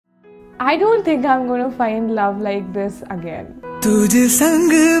I don't think I'm going to find love like this again. तुझ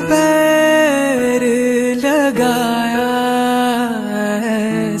संग पैर लगाया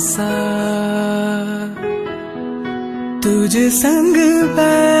ऐसा, तुझ संग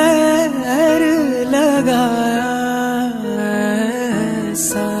पैर लगाया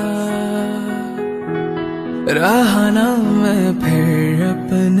ऐसा, रहा ना मैं फिर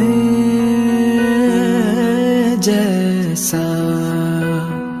अपने जैसा,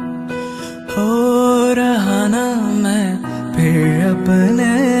 हो रहा ना मैं फिर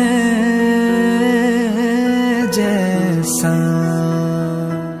अपने जैसा।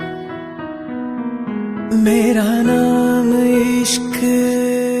 मेरा नाम इश्क,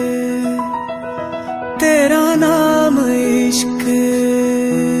 तेरा नाम इश्क,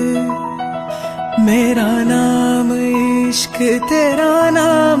 मेरा नाम इश्क, तेरा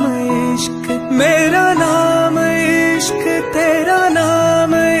नाम इश्क, मेरा नाम इश्क, तेरा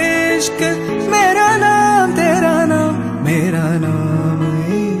नाम इश्क, मेरा नाम तेरा नाम, मेरा नाम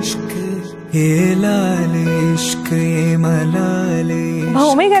इश्क, ये लाल इश्क, ये मलाल इश्क।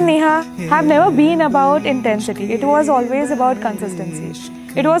 Bhoumik and Neha have never been about intensity. It was always about consistency.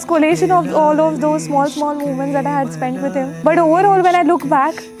 It was collation of all of those small moments that I had spent with him. But overall, when I look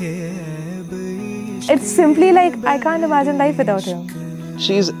back, it's simply like I can't imagine life without him.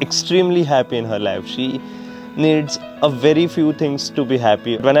 She is extremely happy in her life. She needs a very few things to be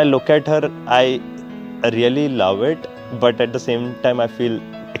happy. When I look at her, I really love it, but at the same time I feel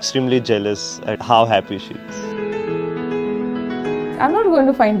extremely jealous at how happy she is. I'm not going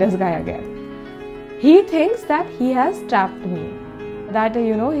to find this guy again. He thinks that he has trapped me. That,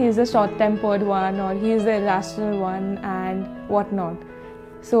 you know, he's a short-tempered one or he's the irrational one and whatnot.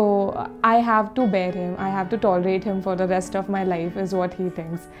 So I have to bear him. I have to tolerate him for the rest of my life is what he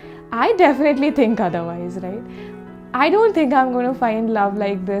thinks. I definitely think otherwise, right? I don't think I'm going to find love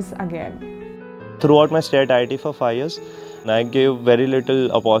like this again. Throughout my stay at IIT for 5 years, I gave very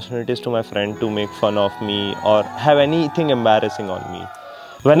little opportunities to my friend to make fun of me or have anything embarrassing on me.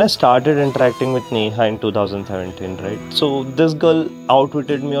 When I started interacting with Neha in 2017, right? So this girl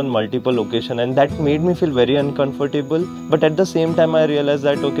outwitted me on multiple occasions and that made me feel very uncomfortable. But at the same time, I realized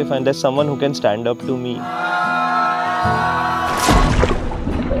that, okay, fine, there's someone who can stand up to me.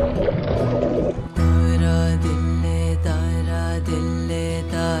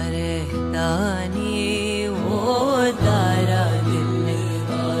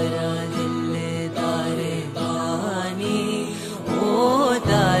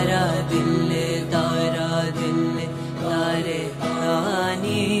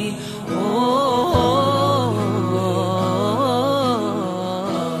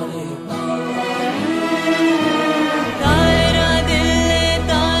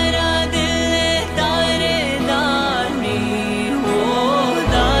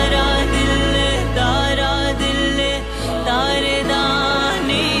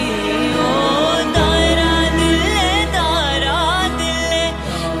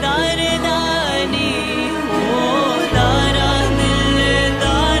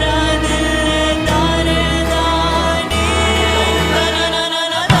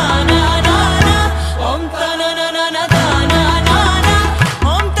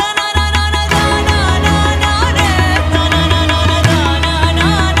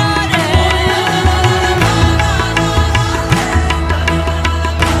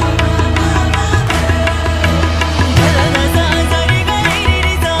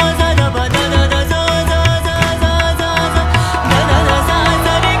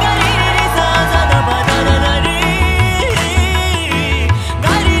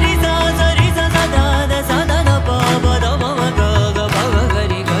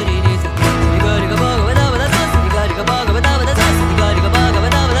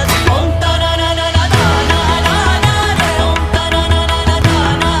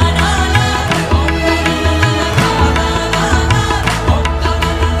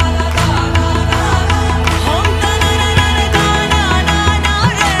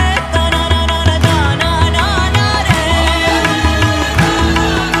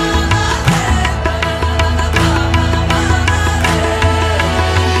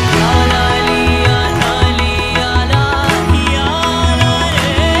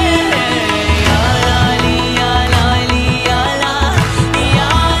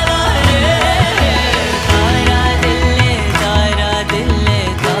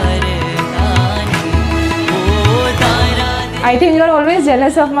 I think you're always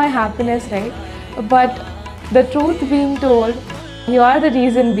jealous of my happiness, right? But the truth being told, you are the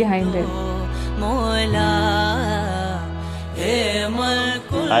reason behind it.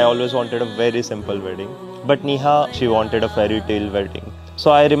 I always wanted a very simple wedding, but Neha, she wanted a fairy tale wedding. So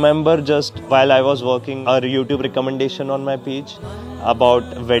I remember just while I was working a YouTube recommendation on my page about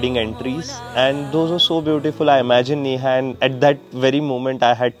wedding entries, and those were so beautiful. I imagined Neha, and at that very moment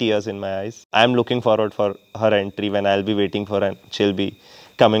I had tears in my eyes. I am looking forward for her entry when I'll be waiting for her and she'll be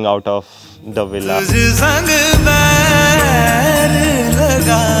coming out of the villa.